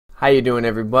How you doing,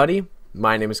 everybody?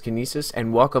 My name is Kinesis,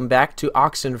 and welcome back to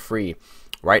Oxenfree.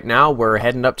 Right now, we're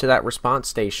heading up to that response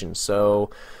station,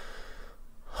 so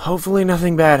hopefully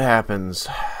nothing bad happens.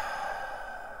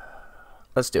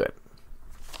 Let's do it.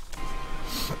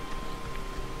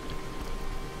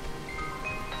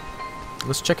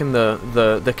 Let's check in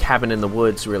the cabin in the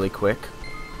woods really quick.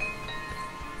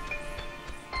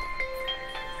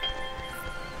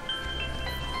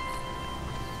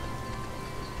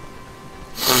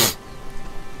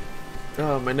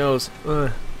 Oh, my nose.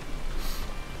 Ugh.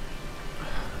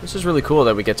 This is really cool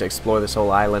that we get to explore this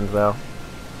whole island, though.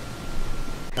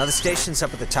 Now the station's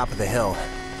up at the top of the hill.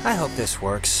 I hope this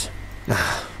works.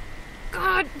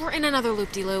 God, we're in another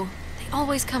loop-de-loo. They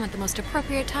always come at the most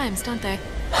appropriate times, don't they?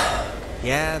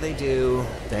 Yeah, they do.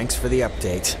 Thanks for the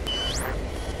update.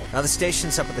 Now the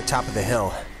station's up at the top of the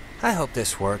hill. I hope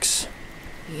this works.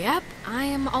 Yep, I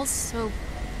am also...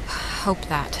 hope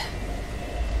that.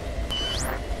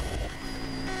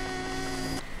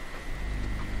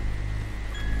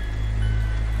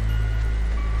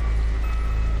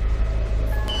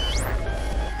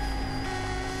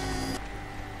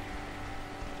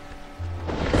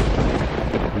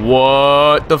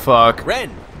 What the fuck?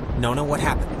 Ren! Nona, what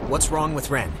happened? What's wrong with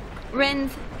Ren? Ren,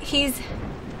 he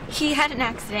had an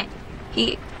accident.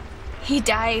 He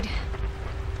died.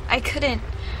 I couldn't.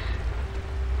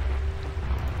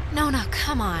 No,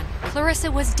 come on. Clarissa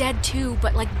was dead too,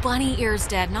 but like bunny ears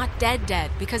dead, not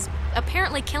dead, because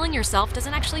apparently killing yourself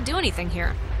doesn't actually do anything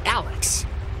here. Alex!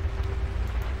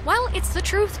 Well, it's the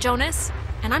truth, Jonas.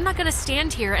 And I'm not gonna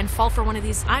stand here and fall for one of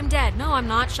these I'm dead, no I'm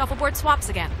not, shuffleboard swaps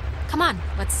again. Come on,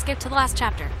 let's skip to the last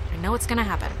chapter. I know it's gonna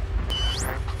happen.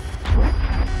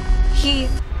 He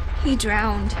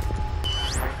drowned.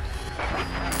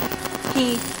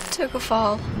 He took a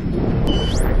fall.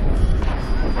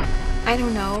 I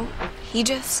don't know. He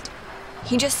just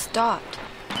stopped.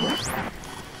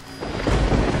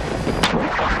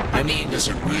 I mean, does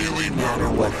it really matter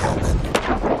what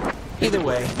happened? Either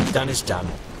way, done is done.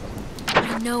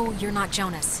 I know you're not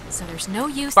Jonas, so there's no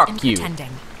use Fuck in you.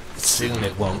 pretending. Soon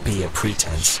it won't be a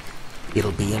pretense.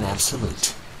 It'll be an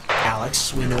absolute.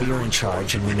 Alex, we know you're in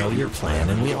charge and we know your plan,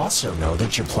 and we also know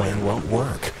that your plan won't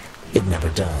work. It never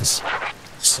does.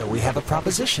 So we have a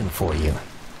proposition for you.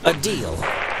 A deal.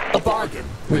 A bargain,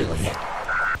 really.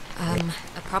 A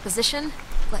proposition?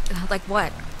 Like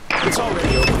what? It's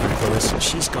already over for Clarissa.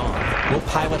 She's gone. We'll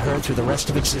pilot her through the rest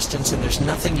of existence, and there's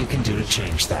nothing you can do to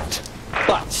change that.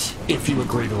 But if you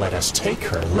agree to let us take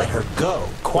her, let her go,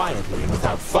 quietly and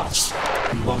without fuss,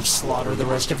 you won't slaughter the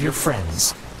rest of your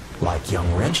friends, like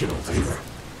young Reginald here.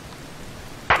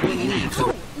 We leave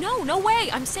the... No way!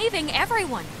 I'm saving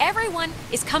everyone! Everyone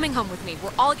is coming home with me.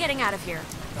 We're all getting out of here.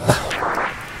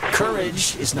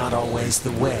 Courage is not always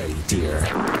the way, dear.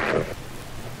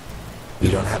 You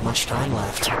don't have much time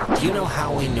left. Do you know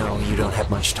how we know you don't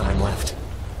have much time left?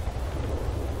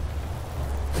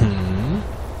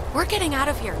 We're getting out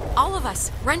of here. All of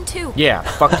us. Ren too. Yeah,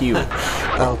 fuck you.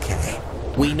 Okay.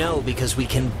 We know because we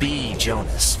can be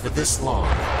Jonas for this long,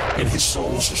 and his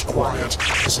soul's as quiet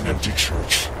as an empty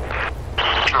church.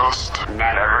 Just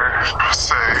never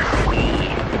say we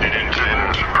didn't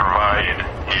provide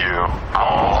you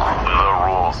all the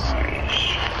rules.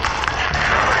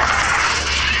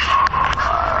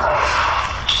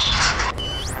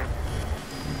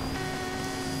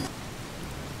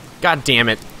 God damn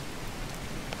it.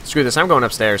 Screw this, I'm going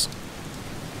upstairs.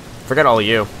 Forget all of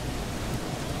you.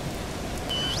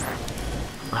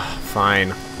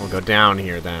 Fine, we'll go down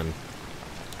here then.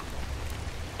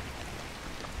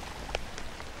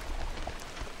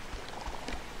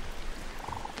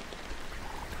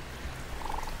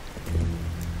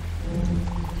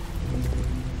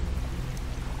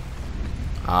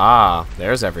 Ah,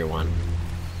 there's everyone.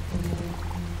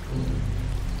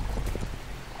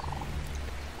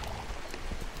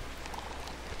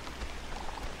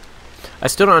 I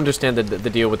still don't understand the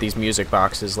deal with these music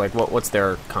boxes. Like, what's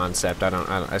their concept?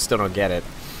 I still don't get it.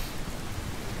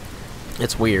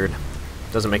 It's weird.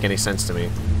 Doesn't make any sense to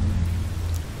me.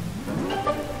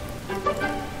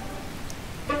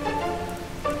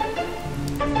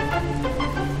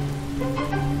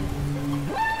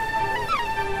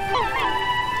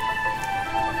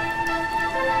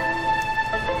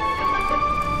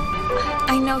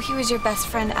 I know he was your best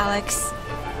friend, Alex.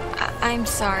 I'm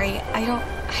sorry. I don't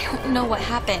know what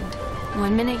happened.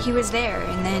 One minute he was there,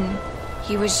 and then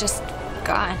he was just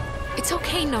gone. It's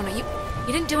okay, Nona. You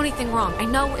didn't do anything wrong. I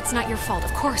know it's not your fault.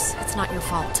 Of course it's not your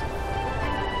fault.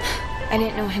 I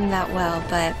didn't know him that well,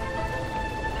 but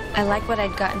I like what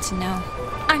I'd gotten to know.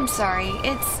 I'm sorry.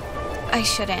 I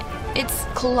shouldn't. It's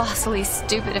colossally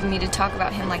stupid of me to talk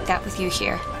about him like that with you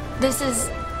here.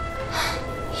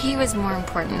 He was more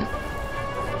important.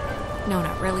 No,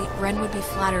 not really. Ren would be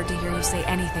flattered to hear you say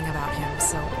anything about him,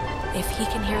 so if he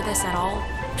can hear this at all,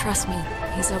 trust me,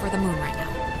 he's over the moon right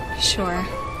now. Sure.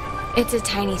 It's a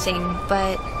tiny thing,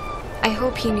 but I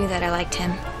hope he knew that I liked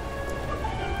him.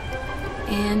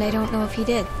 And I don't know if he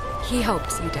did. He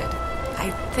hopes you did.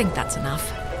 I think that's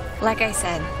enough. Like I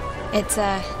said, it's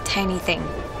a tiny thing.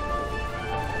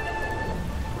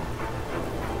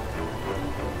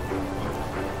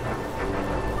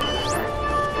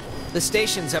 The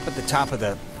station's up at the top of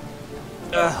the...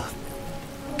 Ugh.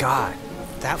 God,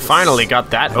 that was... Finally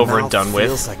got that my over and mouth done with.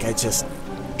 Feels like I just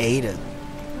ate a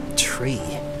tree.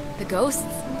 The ghosts,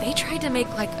 they tried to make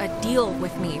like a deal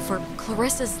with me for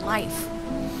Clarissa's life.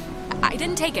 I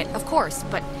didn't take it, of course,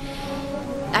 but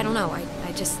I don't know.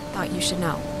 I just thought you should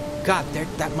know. God,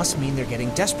 that must mean they're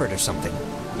getting desperate or something.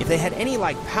 If they had any,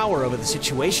 like, power over the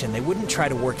situation, they wouldn't try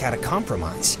to work out a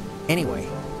compromise. Anyway.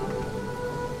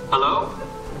 Hello?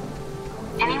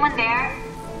 Anyone there?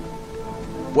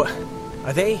 What?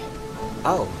 Are they?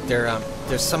 Oh, they're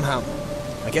somehow...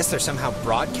 I guess they're somehow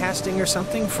broadcasting or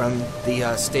something from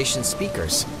the, station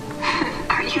speakers.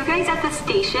 Are you guys at the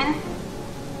station?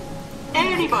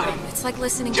 Anybody? It's like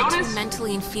listening to Jonas? two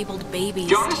mentally enfeebled babies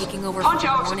Jonas? taking over Punch the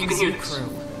Alex if you morning can zoo hear this.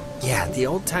 crew. Yeah, the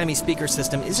old-timey speaker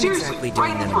system isn't Seriously, exactly right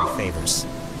doing in them the any throat. favors.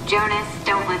 Jonas,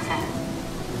 don't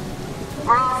listen.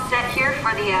 We're all set here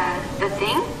for the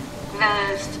thing?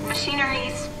 The machinery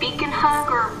speak and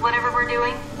hug or whatever we're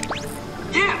doing?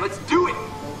 Yeah, let's do it.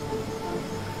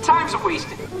 Time's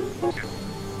wasted.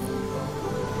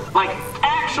 Like,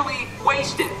 actually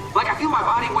wasted. Like, I feel my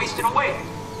body wasting away.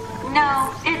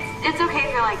 No, it's okay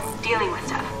if you're, like, dealing with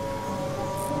stuff.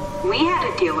 We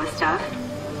had to deal with stuff.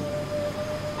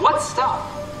 What stuff?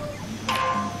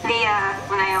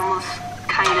 When I almost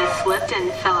kinda slipped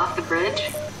and fell off the bridge.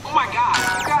 Oh my god,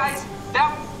 you guys,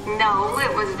 No,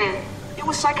 it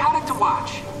was psychotic to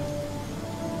watch.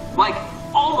 Like,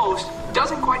 almost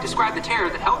doesn't quite describe the terror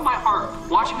that held my heart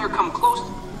watching her come close.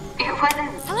 it wasn't...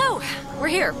 Hello, we're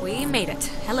here. We made it.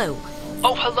 Hello.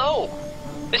 Oh, hello.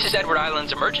 This is Edward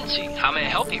Island's emergency. How may I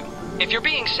help you? If you're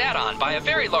being sat on by a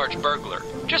very large burglar,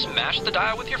 just mash the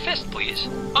dial with your fist, please.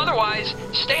 Otherwise,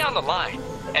 stay on the line,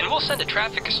 and we'll send a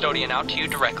traffic custodian out to you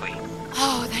directly.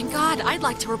 Oh, thank God. I'd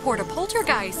like to report a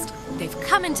poltergeist. They've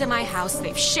come into my house.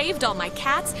 They've shaved all my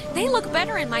cats. They look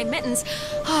better in my mittens.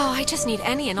 Oh, I just need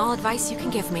any and all advice you can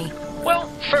give me. Well,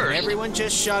 first... Everyone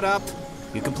just shut up.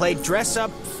 You can play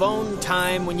dress-up phone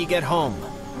time when you get home.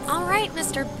 All right,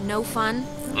 Mr. No Fun.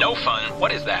 No fun?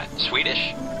 What is that?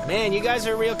 Swedish? Man, you guys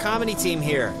are a real comedy team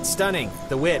here. Stunning.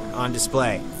 The wit on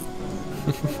display.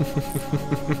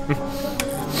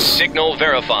 Signal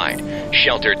verified.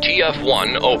 Shelter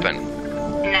TF1 open.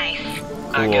 Nice.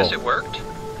 I guess it worked.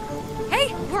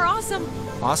 Hey, we're awesome.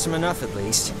 Awesome enough, at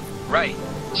least. Right.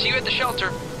 See you at the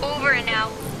shelter. Over and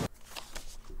out.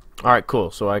 Alright,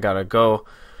 cool. So I gotta go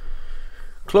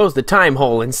close the time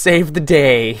hole and save the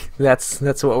day. That's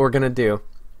what we're gonna do.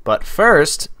 But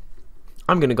first,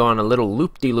 I'm gonna go on a little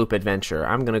loop-de-loop adventure.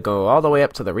 I'm gonna go all the way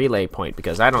up to the relay point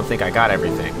because I don't think I got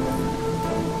everything.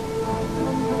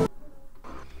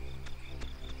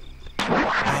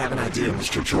 I have an idea,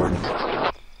 Mr. Jordan.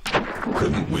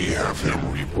 Couldn't we have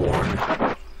him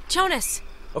reborn? Jonas.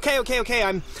 Okay,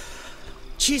 I'm...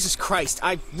 Jesus Christ,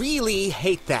 I really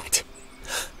hate that.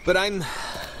 But I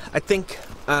think,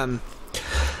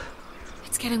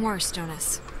 It's getting worse,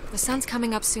 Jonas. The sun's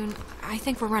coming up soon. I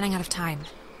think we're running out of time.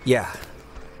 yeah.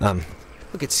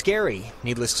 Look, it's scary,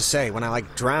 needless to say, when I,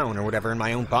 like, drown or whatever in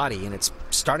my own body, and it's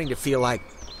starting to feel like,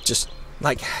 just,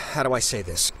 like, how do I say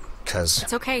this? 'Cause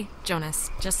It's okay, Jonas.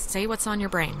 Just say what's on your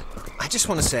brain. I just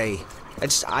want to say,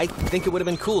 I think it would have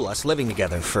been cool, us living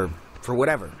together for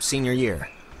whatever, senior year.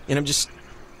 And I'm just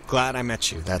glad I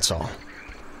met you, that's all.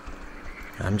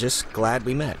 I'm just glad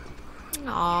we met.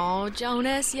 Oh,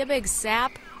 Jonas, you big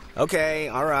sap. Okay,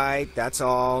 alright, that's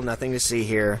all, nothing to see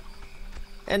here.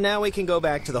 And now we can go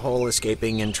back to the whole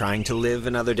escaping and trying to live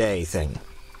another day thing.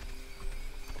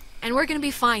 And we're gonna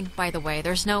be fine, by the way.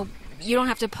 There's no... You don't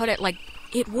have to put it like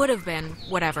it would have been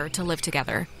whatever to live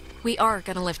together. We are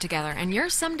gonna live together, and you're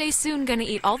someday soon gonna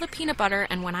eat all the peanut butter,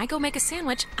 and when I go make a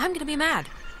sandwich, I'm gonna be mad.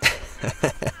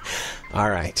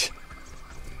 Alright.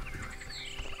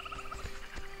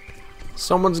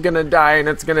 Someone's gonna die and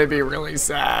it's gonna be really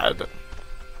sad.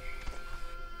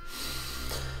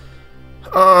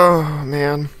 Oh,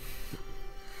 man.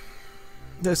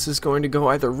 This is going to go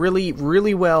either really,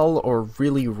 really well or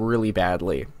really, really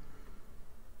badly.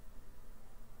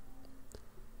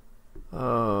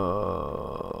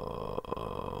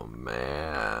 Oh, man.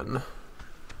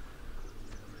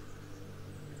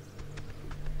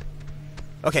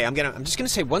 Okay, I'm just gonna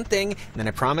say one thing, and then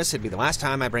I promise it'd be the last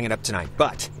time I bring it up tonight.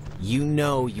 But you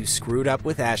know you screwed up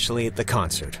with Ashley at the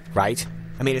concert, right?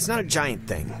 I mean, it's not a giant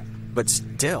thing, but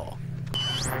still.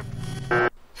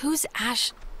 Who's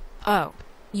Ash? Oh,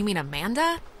 you mean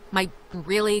Amanda? My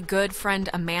really good friend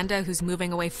Amanda who's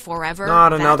moving away forever? Not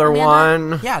That another Amanda?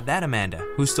 one. Yeah, that Amanda,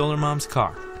 who stole her mom's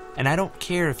car. And I don't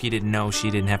care if you didn't know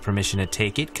she didn't have permission to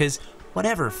take it, because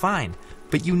whatever, fine.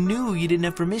 But you knew you didn't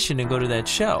have permission to go to that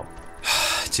show.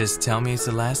 Just tell me it's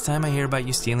the last time I hear about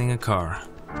you stealing a car.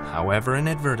 However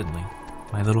inadvertently,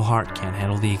 my little heart can't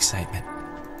handle the excitement.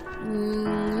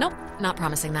 Nope, not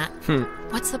promising that.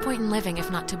 What's the point in living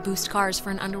if not to boost cars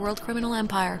for an underworld criminal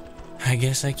empire? I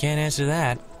guess I can't answer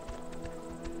that.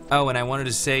 Oh, and I wanted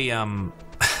to say,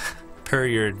 per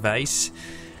your advice,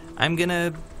 I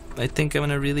think I'm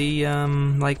gonna really,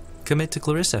 commit to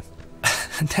Clarissa.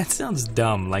 That sounds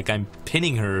dumb, like I'm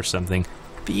pinning her or something.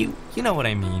 But you know what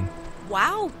I mean.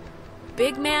 Wow.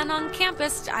 Big man on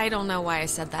campus. I don't know why I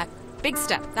said that. Big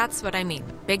step. That's what I mean.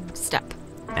 Big step.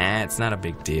 It's not a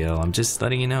big deal. I'm just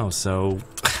letting you know, so...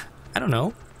 I don't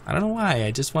know why.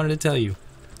 I just wanted to tell you.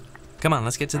 Come on,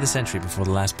 let's get to the Sentry before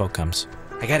the last boat comes.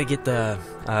 I gotta get the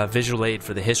visual aid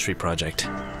for the history project.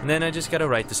 And then I just gotta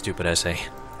write the stupid essay.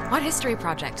 What history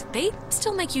project? They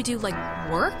still make you do,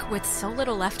 work with so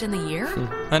little left in the year?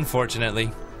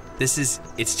 Unfortunately.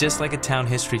 It's just like a town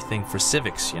history thing for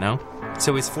civics, you know?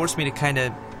 So it's forced me to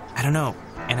kinda... I don't know.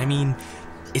 And I mean,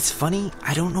 it's funny,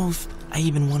 I don't know if I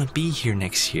even want to be here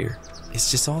next year. It's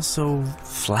just all so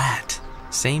flat.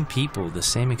 Same people, the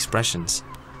same expressions.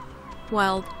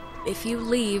 Well, if you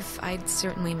leave, I'd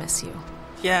certainly miss you.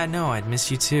 Yeah, no, I'd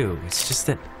miss you too. It's just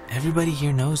that everybody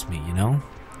here knows me, you know?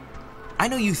 I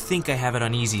know you think I have it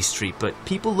on easy street, but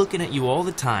people looking at you all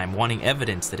the time, wanting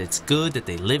evidence that it's good, that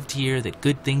they lived here, that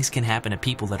good things can happen to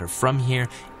people that are from here,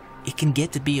 it can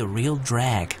get to be a real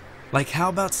drag. Like, how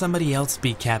about somebody else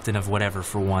be captain of whatever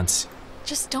for once?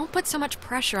 Just don't put so much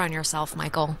pressure on yourself,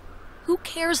 Michael. Who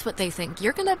cares what they think?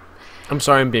 I'm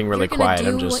sorry I'm being really quiet.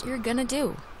 You're I'm gonna do just... what you're gonna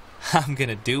do. I'm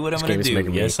gonna do what I'm gonna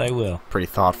do. Yes, I will. Pretty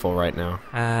thoughtful right now.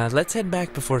 Let's head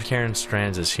back before Karen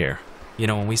Strands is here. You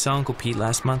know, when we saw Uncle Pete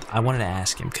last month, I wanted to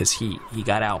ask him, because he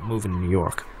got out moving to New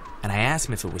York. And I asked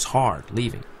him if it was hard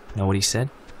leaving. Know what he said?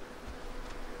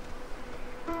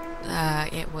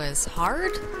 It was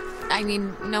hard? I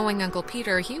mean, knowing Uncle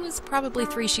Peter, he was probably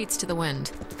 3 sheets to the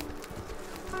wind.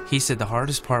 He said the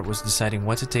hardest part was deciding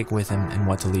what to take with him and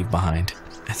what to leave behind.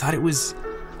 I thought it was,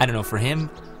 I don't know, for him,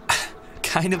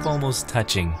 kind of almost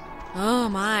touching. Oh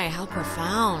my, how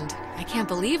profound. I can't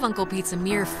believe Uncle Pete's a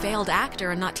mere failed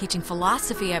actor and not teaching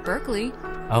philosophy at Berkeley.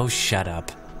 Oh, shut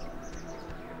up.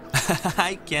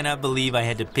 I cannot believe I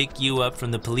had to pick you up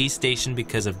from the police station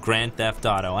because of Grand Theft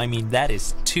Auto. I mean, that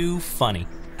is too funny.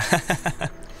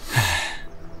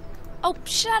 Oh,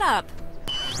 shut up.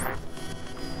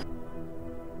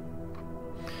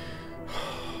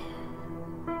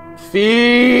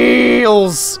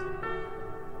 Feels!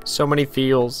 So many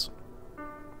feels.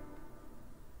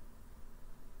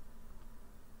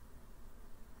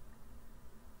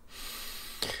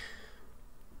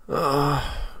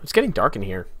 It's getting dark in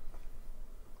here.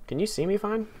 Can you see me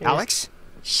fine? Yeah. Alex?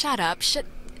 Shut up.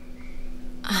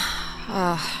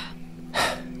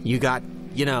 You got,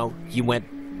 you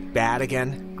went bad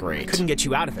again? Great. Couldn't get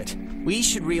you out of it. We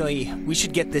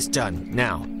should get this done,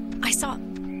 now. I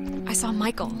saw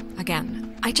Michael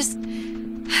again.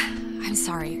 I'm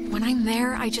sorry. When I'm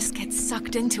there, I just get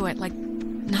sucked into it like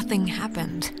nothing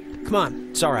happened. Come on,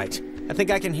 it's all right. I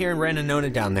think I can hear Ren and Nona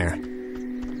down there.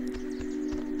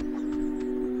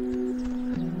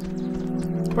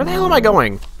 Where the hell am I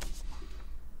going?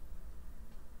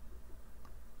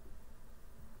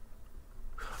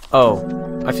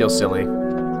 Oh, I feel silly.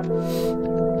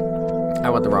 I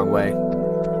went the wrong way.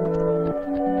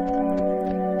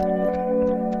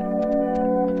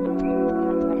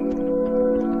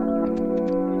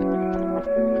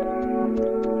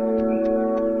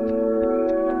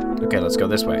 Okay, let's go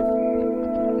this way.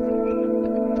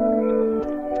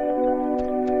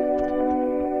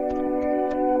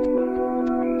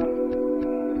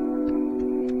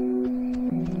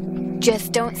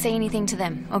 Just don't say anything to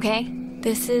them, okay?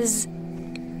 It's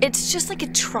just like a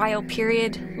trial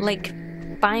period, like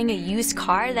buying a used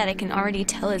car that I can already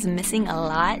tell is missing a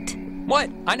lot.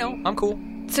 What? I know, I'm cool.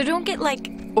 So don't get,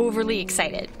 overly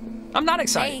excited. I'm not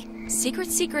excited. Hey,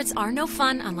 secrets are no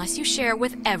fun unless you share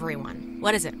with everyone.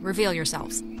 What is it? Reveal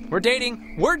yourselves. We're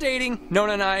dating.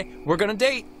 Nona and I, we're gonna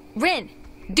date. Rin,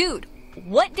 dude,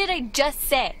 what did I just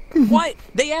say? What?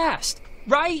 They asked,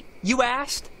 right? You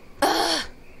asked?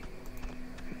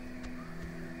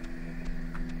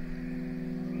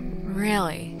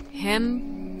 Really?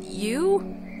 Him?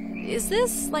 You? Is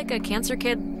this like a cancer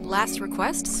kid last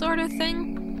request sort of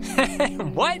thing?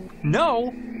 What?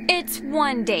 No. It's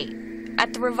one date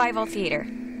at the Revival Theater.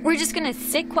 We're just gonna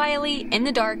sit quietly in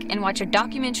the dark and watch a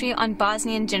documentary on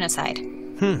Bosnian genocide.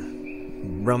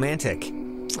 Romantic.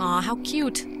 Aw, how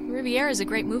cute. Riviera is a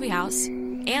great movie house.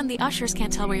 And the ushers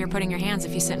can't tell where you're putting your hands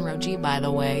if you sit in row G, by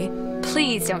the way.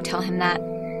 Please don't tell him that.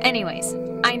 Anyways,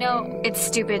 I know it's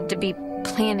stupid to be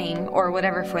planning or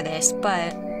whatever for this,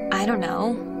 but I don't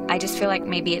know. I just feel like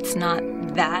maybe it's not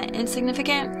that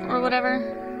insignificant or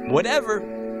whatever. Whatever.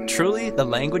 Truly the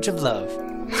language of love.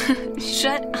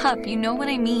 Shut up, you know what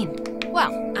I mean.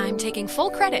 Well, I'm taking full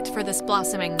credit for this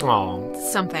blossoming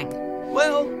something.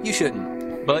 Well, you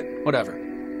shouldn't, but whatever.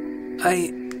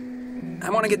 I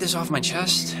want to get this off my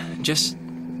chest. Just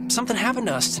something happened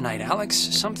to us tonight, Alex.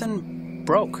 Something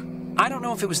broke. I don't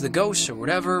know if it was the ghosts or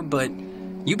whatever, but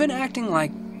you've been acting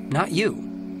like not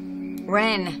you.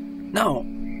 Ren. No,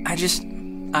 I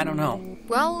don't know.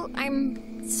 Well,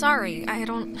 I'm sorry. I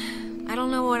don't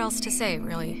know what else to say,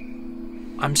 really.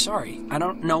 I'm sorry. I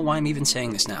don't know why I'm even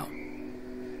saying this now.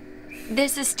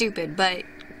 This is stupid, but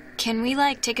can we,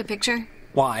 like, take a picture?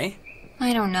 Why?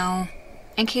 I don't know.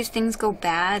 In case things go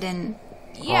bad and...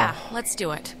 Yeah, let's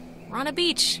do it. We're on a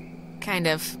beach. Kind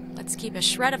of. Let's keep a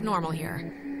shred of normal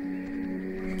here.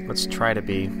 Let's try to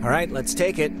be. All right, let's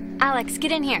take it. Alex,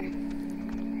 get in here.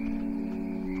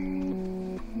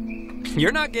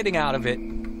 You're not getting out of it.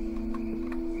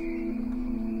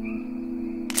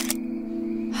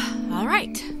 All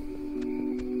right.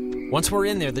 Once we're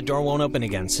in there, the door won't open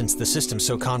again since the system's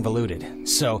so convoluted.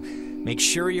 So, make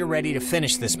sure you're ready to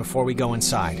finish this before we go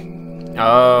inside.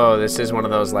 Oh, this is one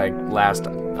of those, like, last...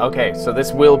 Okay, so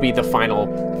this will be the final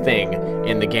thing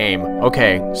in the game.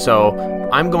 Okay, so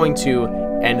I'm going to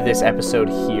end this episode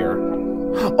here.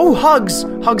 Oh, hugs!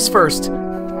 Hugs first!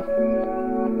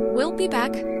 We'll be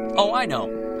back. Oh, I know.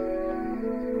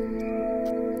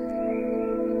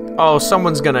 Oh,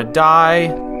 someone's gonna die.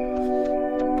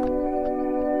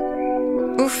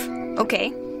 Oof.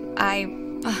 Okay.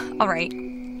 Alright.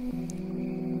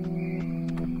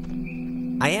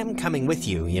 I am coming with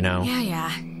you, you know.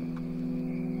 Yeah.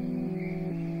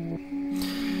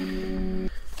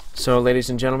 So, ladies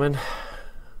and gentlemen, I'm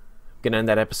gonna end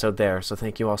that episode there. So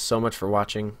thank you all so much for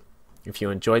watching. If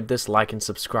you enjoyed this, like and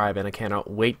subscribe, and I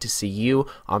cannot wait to see you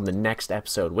on the next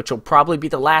episode, which will probably be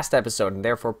the last episode, and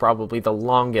therefore probably the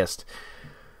longest.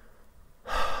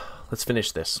 Let's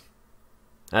finish this.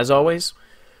 As always,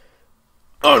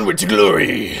 onward to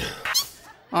glory!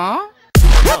 Huh?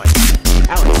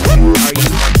 Alex,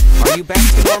 are you back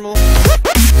to normal? I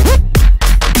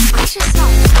just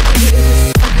thought it was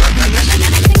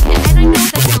and I know that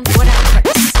sounds whatever, but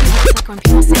this is like when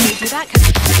people say they do that because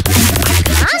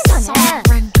I just saw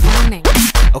Ren drowning.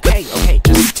 Okay,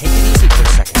 just take it easy for a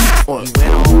second. You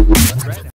went all...